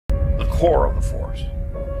core of the Force.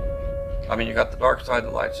 I mean, you got the dark side,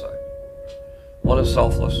 the light side. One is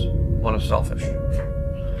selfless, one is selfish.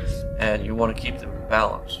 And you want to keep them in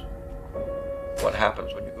balance. What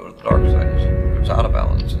happens when you go to the dark side is it goes out of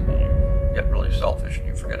balance and you get really selfish and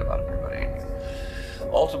you forget about everybody. And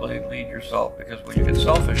you ultimately lead yourself, because when you get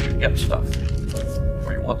selfish, you get stuff,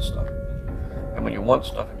 or you want stuff. And when you want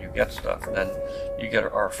stuff and you get stuff, then you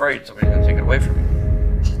are afraid somebody's going to take it away from you.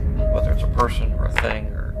 Whether it's a person or a thing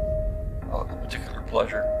or a particular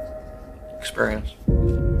pleasure, experience.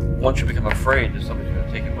 Once you become afraid that somebody's going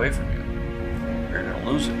to take it away from you, or you're going to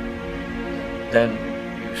lose it, then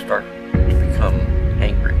you start to become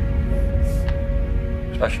angry,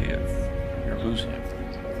 especially if you're losing it.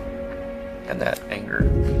 And that anger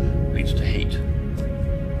leads to hate.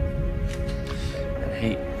 And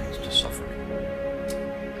hate leads to suffering.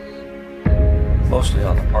 Mostly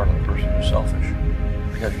on the part of the person who's selfish,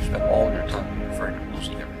 because you spend all your time being afraid of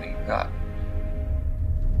losing everything you've got.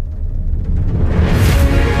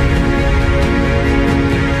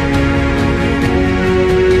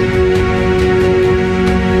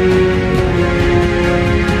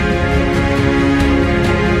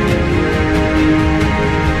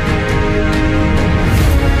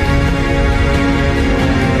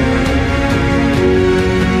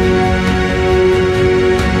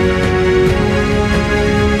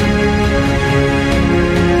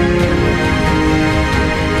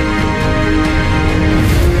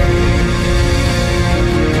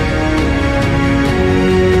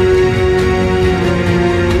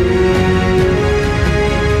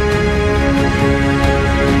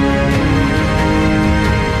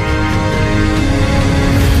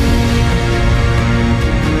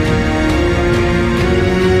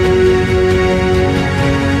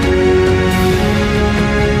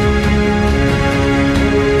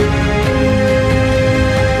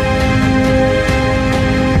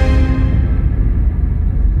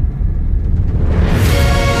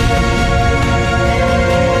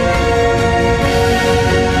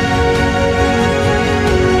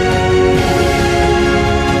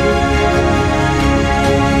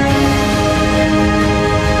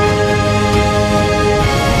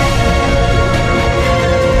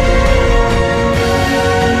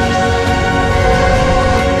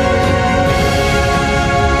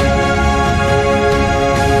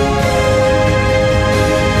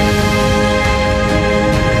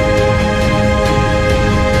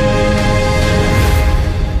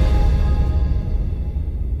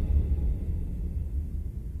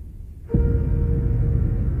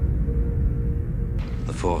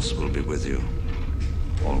 The Force will be with you,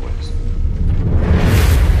 always.